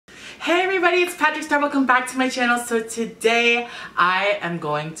Hey everybody, it's PatrickStarrr. Welcome back to my channel. So today I am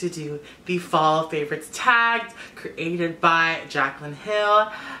going to do the fall favorites tagged, created by Jaclyn Hill.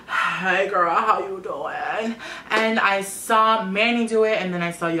 Hey girl, how you doing? And I saw Manny do it, and then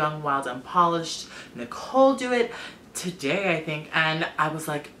I saw Young, Wild, and Polished Nicole do it today, I think. And I was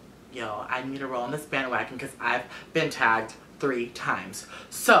like, yo, I need to roll on this bandwagon because I've been tagged 3 times.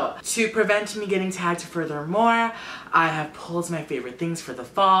 So to prevent me getting tagged furthermore, I have pulled my favorite things for the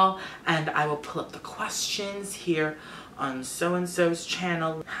fall, and I will pull up the questions here on so-and-so's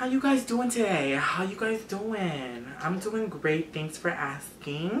channel. How you guys doing today? How you guys doing? I'm doing great, thanks for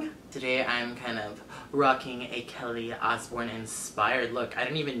asking. Today I'm kind of rocking a Kelly Osbourne inspired look. I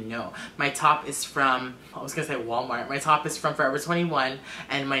didn't even know. My top is from, I was gonna say Walmart. My top is from Forever 21,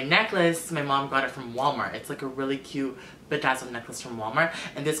 and my necklace, my mom got it from Walmart. It's like a really cute bedazzled necklace from Walmart,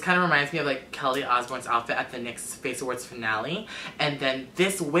 and this kind of reminds me of like Kelly Osbourne's outfit at the NYX Face Awards finale. And then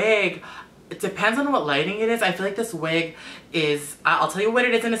this wig, it depends on what lighting it is. I feel like this wig is, I'll tell you what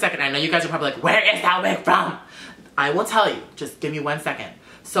it is in a second. I know you guys are probably like, where is that wig from? I will tell you, just give me 1 second.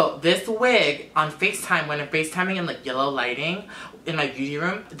 So this wig on FaceTime, when I'm FaceTiming in like yellow lighting in my beauty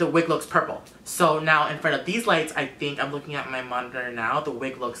room, the wig looks purple. So now in front of these lights, I think I'm looking at my monitor now, the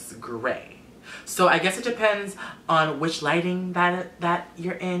wig looks gray. So I guess it depends on which lighting that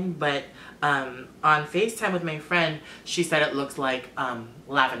you're in, but on FaceTime with my friend, she said it looks like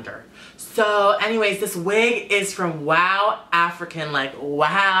lavender. So anyways, this wig is from Wow African, like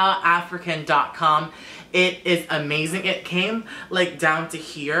wowafrican.com. It is amazing. It came like down to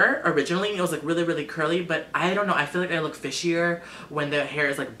here originally. It was like really, really curly, but I don't know. I feel like I look fishier when the hair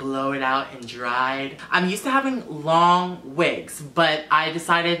is like blown out and dried. I'm used to having long wigs, but I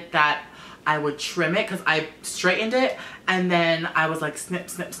decided that I would trim it because I straightened it, and then I was like snip,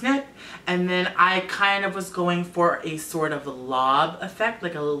 snip, snip, and then I kind of was going for a sort of lob effect,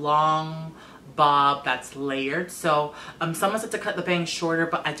 like a long bob that's layered. So someone said to cut the bangs shorter,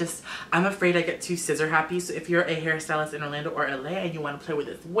 but I'm afraid I get too scissor happy. So if you're a hairstylist in Orlando or LA and you want to play with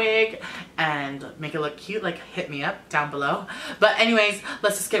this wig and make it look cute, like hit me up down below. But anyways,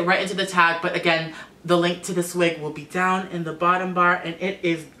 let's just get right into the tag. But again, the link to this wig will be down in the bottom bar, and it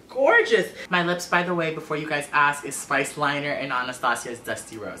is gorgeous. My lips, by the way, before you guys ask, is Spice Liner and Anastasia's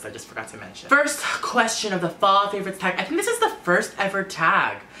Dusty Rose. I just forgot to mention. First question of the fall favorites tag. I think this is the first ever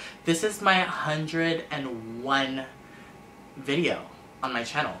tag. This is my 101 video on my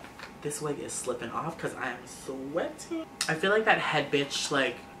channel. This wig is slipping off because I am sweating. I feel like that head bitch,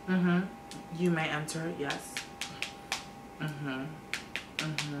 like, you may enter, yes.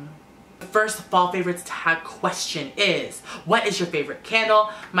 The first fall favorites tag question is, what is your favorite candle?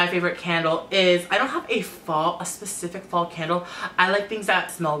 My favorite candle is, I don't have a specific fall candle. I like things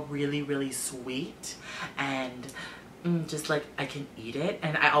that smell really, really sweet and just like I can eat it,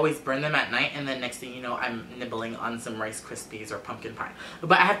 and I always burn them at night, and then next thing you know, I'm nibbling on some Rice Krispies or pumpkin pie.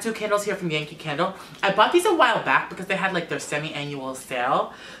 But I have 2 candles here from Yankee Candle. I bought these a while back because they had like their semi-annual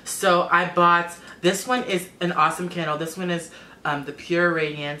sale. So I bought, this one is an awesome candle. This one is the Pure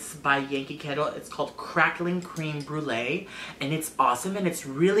Radiance by Yankee Candle. It's called Crackling Cream Brulee, and it's awesome, and it's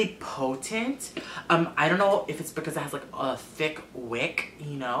really potent. I don't know if it's because it has like a thick wick,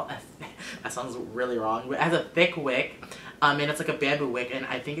 you know, that sounds really wrong, but it has a thick wick, and it's like a bamboo wick, and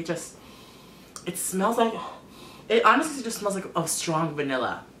I think it smells like, it honestly just smells like a strong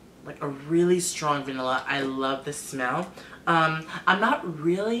vanilla, like a really strong vanilla. I love the smell. I'm not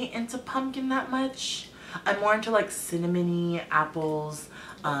really into pumpkin that much. I'm more into like cinnamony, apples,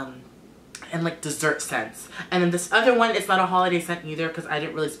 and like dessert scents. And then this other one, it's not a holiday scent either because I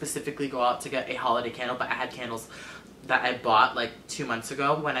didn't really specifically go out to get a holiday candle, but I had candles that I bought like 2 months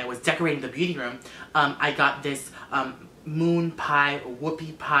ago when I was decorating the beauty room. I got this moon pie,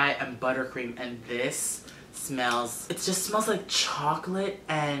 whoopie pie, and buttercream, and this smells, it just smells like chocolate,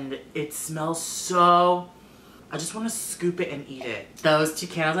 and it smells so, I just want to scoop it and eat it. Those 2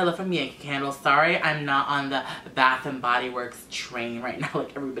 candles I love from Yankee Candle. Sorry I'm not on the Bath & Body Works train right now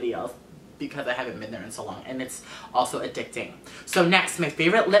like everybody else because I haven't been there in so long, and it's also addicting. So next, my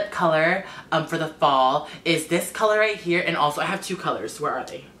favorite lip color for the fall is this color right here, and also I have 2 colors. Where are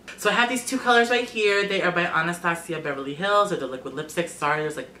they? So I have these 2 colors right here. They are by Anastasia Beverly Hills. They're the liquid lipsticks. Sorry,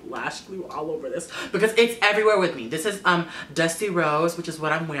 there's like lash glue all over this because it's everywhere with me. This is Dusty Rose, which is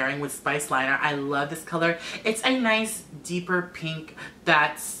what I'm wearing with Spice Liner. I love this color. It's a nice deeper pink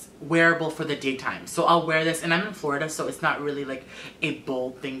that's wearable for the daytime. So I'll wear this, and I'm in Florida, so it's not really like a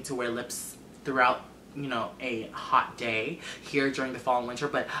bold thing to wear lips throughout you know, a hot day here during the fall and winter,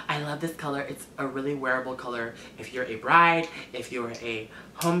 but I love this color. It's a really wearable color if you're a bride, if you're a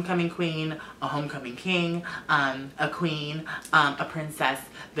homecoming queen, a homecoming king, a queen, a princess.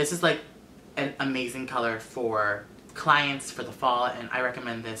 This is like an amazing color for clients for the fall, and I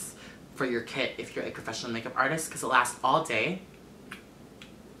recommend this for your kit if you're a professional makeup artist because it lasts all day.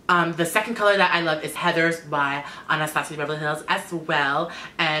 The second color that I love is Heathers by Anastasia Beverly Hills as well.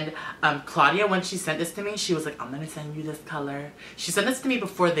 And Claudia, when she sent this to me, she was like, I'm gonna send you this color. She sent this to me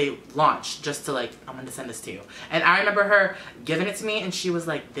before they launched, just to like, I'm gonna send this to you. And I remember her giving it to me and she was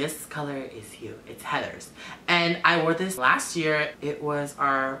like, this color is you, it's Heathers. And I wore this last year. It was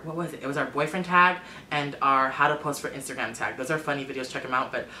our, what was it? It was our boyfriend tag and our how to post for Instagram tag. Those are funny videos, check them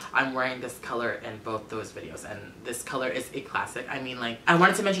out, but I'm wearing this color in both those videos. And this color is a classic. I mean, like, I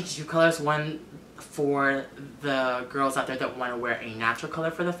wanted to mention two colors, one for the girls out there that want to wear a natural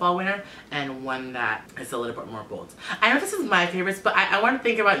color for the fall winter, and one that is a little bit more bold. I know this is my favorites, but I want to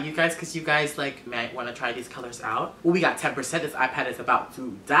think about you guys because you guys like might want to try these colors out. Well, we got 10%. This iPad is about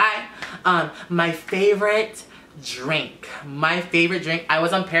to die. My favorite drink. I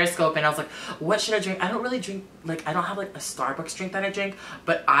was on Periscope and I was like, what should I drink? I don't really drink, like, I don't have like a Starbucks drink that I drink,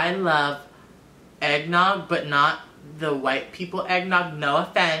 but I love eggnog, but not the white people eggnog, no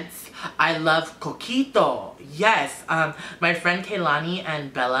offense. I love coquito. Yes, my friend Kaylani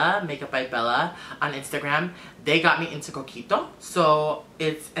and Bella, Makeup by Bella on Instagram, they got me into coquito. So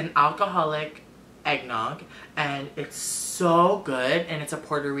it's an alcoholic eggnog and it's so good, and it's a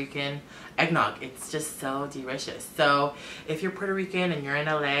Puerto Rican eggnog. It's just so delicious. So if you're Puerto Rican and you're in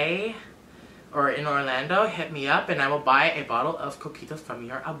LA or in Orlando, hit me up and I will buy a bottle of coquito from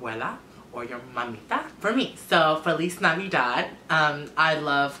your abuela or your mamita for me. So Feliz Navidad. I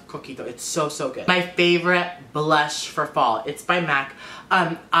love coquito. It's so, so good. My favorite blush for fall, it's by MAC.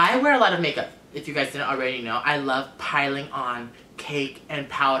 I wear a lot of makeup, if you guys didn't already know. I love piling on cake and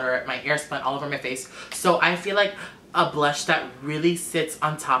powder, my hair spun all over my face. So I feel like a blush that really sits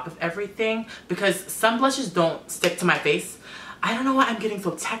on top of everything, because some blushes don't stick to my face. I don't know why I'm getting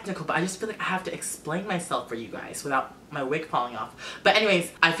so technical, but I just feel like I have to explain myself for you guys without my wig falling off. But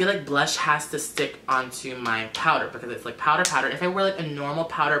anyways, I feel like blush has to stick onto my powder because it's like powder. If I wear like a normal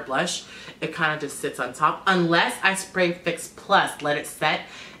powder blush, it kind of just sits on top. Unless I spray Fix Plus, let it set,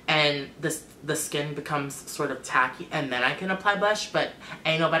 and the skin becomes sort of tacky, and then I can apply blush, but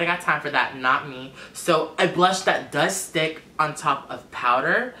ain't nobody got time for that, not me. So a blush that does stick on top of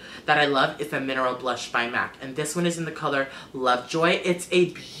powder that I love is a Mineral Blush by MAC, and this one is in the color Lovejoy. It's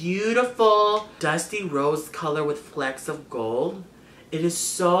a beautiful dusty rose color with flecks of gold. It is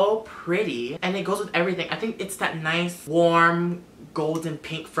so pretty, and it goes with everything. I think it's that nice warm golden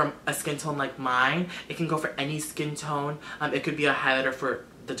pink from a skin tone like mine. It can go for any skin tone. It could be a highlighter for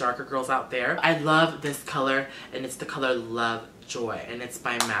the darker girls out there. I love this color, and it's the color Lovejoy, and it's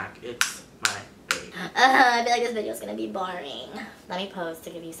by MAC. It's my babe. I feel like this video is gonna be boring. Let me pose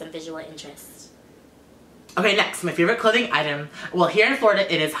to give you some visual interest. Okay, next, my favorite clothing item. Well, here in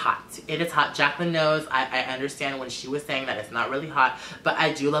Florida, it is hot. It is hot. Jacqueline knows. I understand when she was saying that it's not really hot, but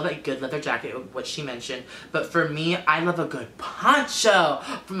I do love a good leather jacket, what she mentioned. But for me, I love a good poncho.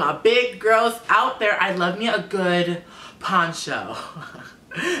 For my big girls out there, I love me a good poncho.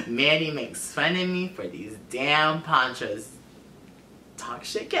 Manny makes fun of me for these damn ponchos. Talk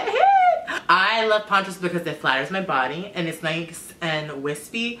shit, get hit. I love ponchos because it flatters my body and it's nice and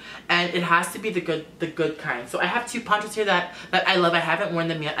wispy, and it has to be the good kind. So I have two ponchos here that I love. I haven't worn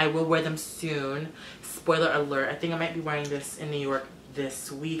them yet. I will wear them soon. Spoiler alert, I think I might be wearing this in New York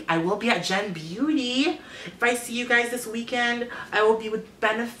this week. I will be at Gen Beauty. If I see you guys this weekend, I will be with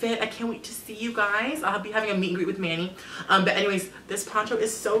Benefit. I can't wait to see you guys. I'll be having a meet and greet with Manny. But anyways, this poncho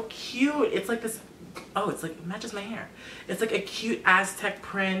is so cute. It's like this, oh, it's like, it matches my hair. It's like a cute Aztec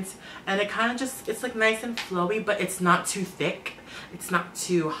print, and it kind of just, it's like nice and flowy, but it's not too thick. It's not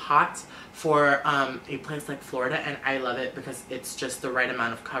too hot for a place like Florida, and I love it because it's just the right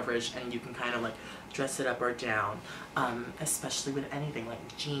amount of coverage, and you can kind of like dress it up or down, especially with anything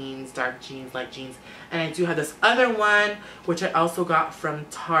like jeans, dark jeans, light jeans. And I do have this other one, which I also got from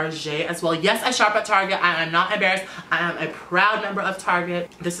Target as well. Yes, I shop at Target. I am not embarrassed. I am a proud member of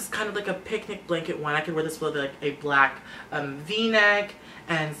Target. This is kind of like a picnic blanket one. I could wear this with like a black V-neck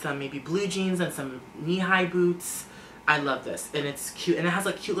and some maybe blue jeans and some knee-high boots. I love this, and it's cute, and it has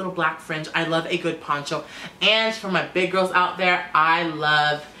like cute little black fringe. I love a good poncho. And for my big girls out there, I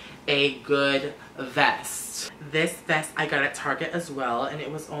love a good vest. This vest I got at Target as well, and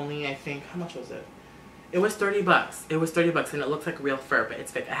it was only, I think, how much was it? It was 30 bucks. It was 30 bucks and it looks like real fur, but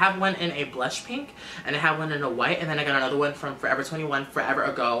it's fake. I have one in a blush pink and I have one in a white, and then I got another one from Forever 21 forever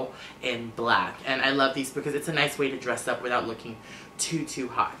ago in black. And I love these because it's a nice way to dress up without looking too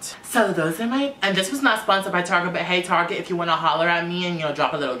hot. So those are my, and this was not sponsored by Target, but hey Target, if you want to holler at me and, you know,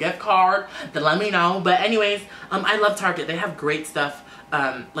 drop a little gift card, then let me know. But anyways, I love Target. They have great stuff.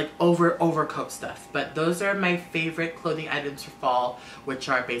 Like overcoat stuff, but those are my favorite clothing items for fall, which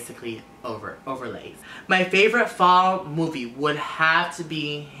are basically overlays. My favorite fall movie would have to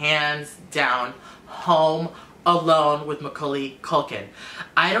be hands down Home Alone with Macaulay Culkin.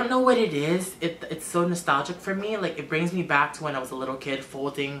 I don't know what it is. It's so nostalgic for me. Like, it brings me back to when I was a little kid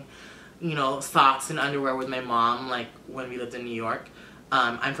folding, you know, socks and underwear with my mom, like when we lived in New York.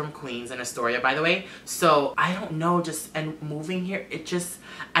 I'm from Queens in Astoria, by the way. So I don't know, and moving here, it just,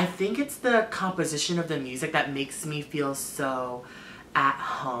 I think it's the composition of the music that makes me feel so at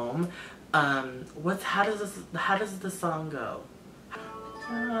home. How does the song go?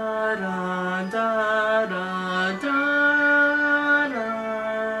 Da, da, da, da, da, da,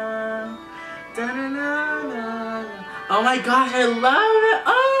 da, da, da. Oh my gosh, I love it.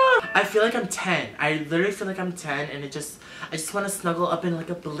 Oh, I feel like I'm 10. I literally feel like I'm 10, and I just want to snuggle up in like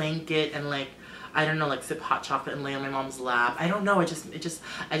a blanket and, like, I don't know, like sip hot chocolate and lay on my mom's lap. I don't know, I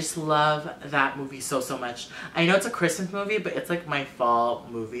just love that movie so much. I know it's a Christmas movie, but it's like my fall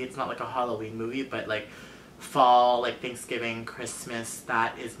movie. It's not like a Halloween movie, but like fall, like Thanksgiving, Christmas,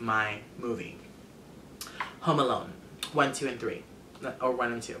 that is my movie. Home Alone, 1, 2, and 3, or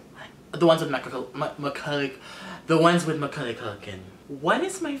 1 and 2. The ones with Macaulay Culkin. What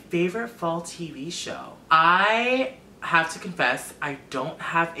is my favorite fall TV show? I have to confess, I don't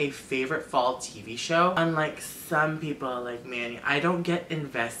have a favorite fall TV show. Unlike some people like me, I don't get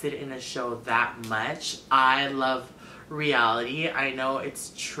invested in a show that much. I love reality. I know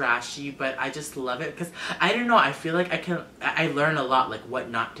it's trashy, but I just love it because I don't know, I feel like I learn a lot, like what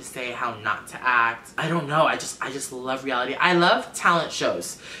not to say, how not to act. I don't know, I just love reality. I love talent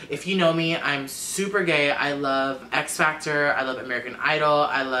shows. If you know me, I'm super gay. I love X Factor, I love American Idol,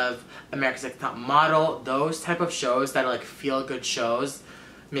 I love America's Next Top Model. Those type of shows that are like feel good shows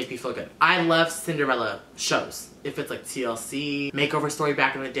make me feel good. I love Cinderella shows. If it's like TLC, Makeover Story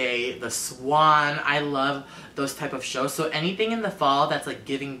back in the day, The Swan, I love those type of shows. So anything in the fall that's like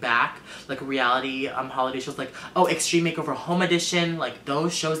giving back, like reality holiday shows, like, oh, Extreme Makeover Home Edition, like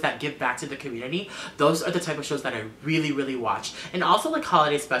those shows that give back to the community, those are the type of shows that I really watch. And also like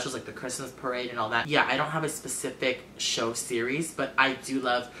holiday specials like the Christmas Parade and all that. Yeah, I don't have a specific show series, but I do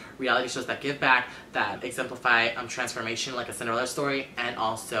love reality shows that give back, that exemplify transformation, like a Cinderella story, and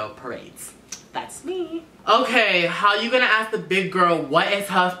also parades. That's me. Okay, how you gonna ask the big girl what is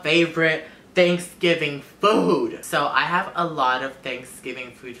her favorite Thanksgiving food? So I have a lot of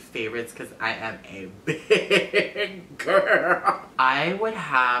Thanksgiving food favorites because I am a big girl. I would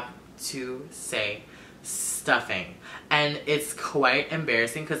have to say stuffing. And it's quite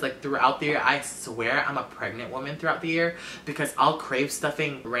embarrassing because like throughout the year, I swear I'm a pregnant woman throughout the year because I'll crave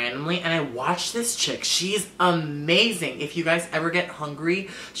stuffing randomly. And I watch this chick. She's amazing. If you guys ever get hungry,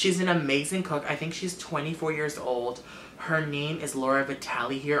 she's an amazing cook. I think she's 24 years old. Her name is Laura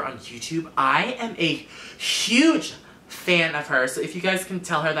Vitale here on YouTube. I am a huge fan of her. So if you guys can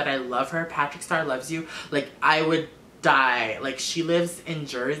tell her that I love her, PatrickStarrr loves you, like I would die. Like, she lives in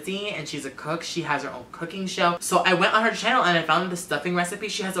Jersey and she's a cook. She has her own cooking show. So I went on her channel and I found the stuffing recipe.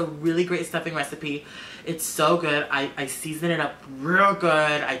 She has a really great stuffing recipe. It's so good. I season it up real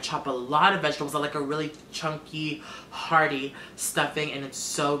good. I chop a lot of vegetables. I like a really chunky, hearty stuffing, and it's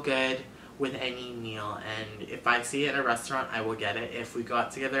so good with any meal. And if I see it at a restaurant, I will get it. If we go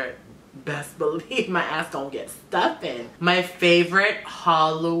out together, best believe my ass don't get stuffing. My favorite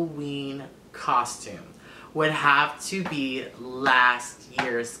Halloween costume would have to be last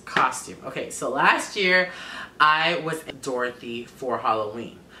year's costume. Okay, so last year I was Dorothy for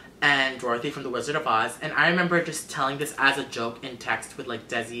Halloween, and Dorothy from The Wizard of Oz, and I remember just telling this as a joke in text with like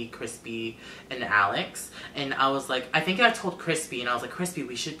Desi, Crispy, and Alex, and I was like, I think I told Crispy, and I was like, Crispy,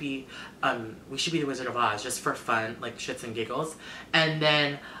 we should be The Wizard of Oz just for fun, like shits and giggles. And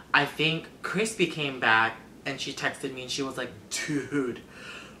then I think Crispy came back and she texted me and she was like, dude,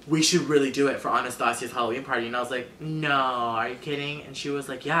 we should really do it for Anastasia's Halloween party. And I was like, no, are you kidding? And she was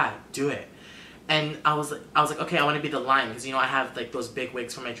like, yeah, do it. And I was like, okay, I want to be the lion, because you know I have like those big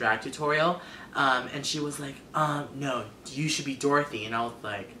wigs for my drag tutorial. And she was like, no, you should be Dorothy. And I was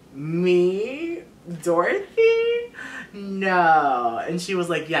like, me? Dorothy? No. And she was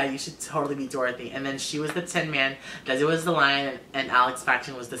like, yeah, you should totally be Dorothy. And then she was the Tin Man, Desi was the Lion, and Alex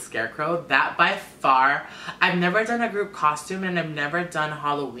Faction was the Scarecrow. That by far, I've never done a group costume, and I've never done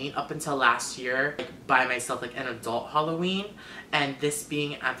Halloween up until last year, like by myself, like an adult Halloween. And this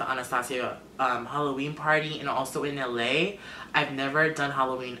being at the Anastasia Halloween party and also in LA, I've never done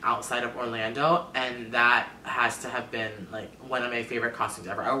Halloween outside of Orlando, and that has to have been like one of my favorite costumes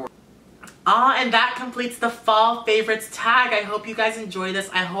ever. And that completes the fall favorites tag. I hope you guys enjoyed this.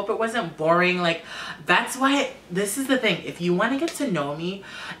 I hope it wasn't boring. Like, that's why, this is the thing. If you want to get to know me,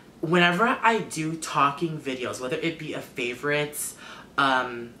 whenever I do talking videos, whether it be a favorites,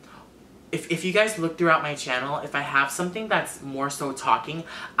 if you guys look throughout my channel, if I have something that's more so talking,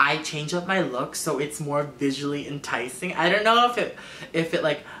 I change up my look so it's more visually enticing. I don't know if it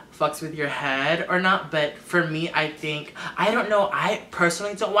like fucks with your head or not, but for me, I think, I don't know, I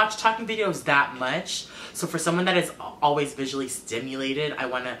personally don't watch talking videos that much. So for someone that is always visually stimulated, I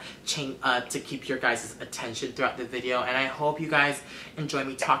want to change to keep your guys' attention throughout the video. And I hope you guys enjoy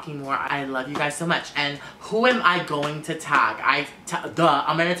me talking more. I love you guys so much. And who am I going to tag?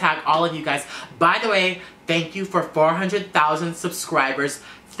 I'm going to tag all of you guys. By the way, thank you for 400,000 subscribers.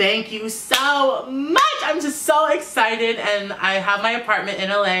 Thank you so much. I'm just so excited, and I have my apartment in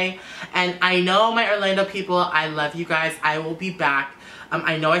LA, and I know my Orlando people, I love you guys. I will be back.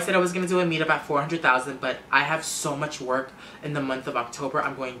 I know I said I was going to do a meetup at 400,000, but I have so much work in the month of October.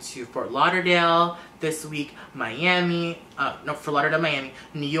 I'm going to Fort Lauderdale this week, Miami, Fort Lauderdale, Miami,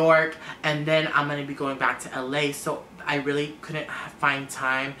 New York, and then I'm going to be going back to LA, so I really couldn't find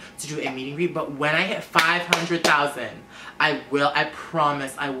time to do a meet and greet. But when I hit 500,000, I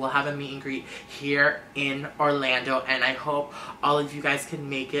promise I will have a meet and greet here in Orlando, and I hope all of you guys can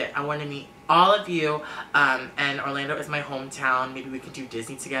make it. I want to meet all of you, and Orlando is my hometown. Maybe we could do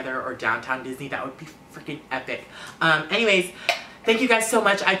Disney together or downtown Disney. That would be freaking epic. Anyways, thank you guys so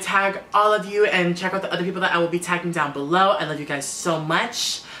much. I tag all of you, and check out the other people that I will be tagging down below. I love you guys so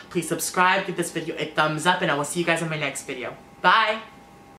much. Please subscribe, give this video a thumbs up, and I will see you guys in my next video. Bye!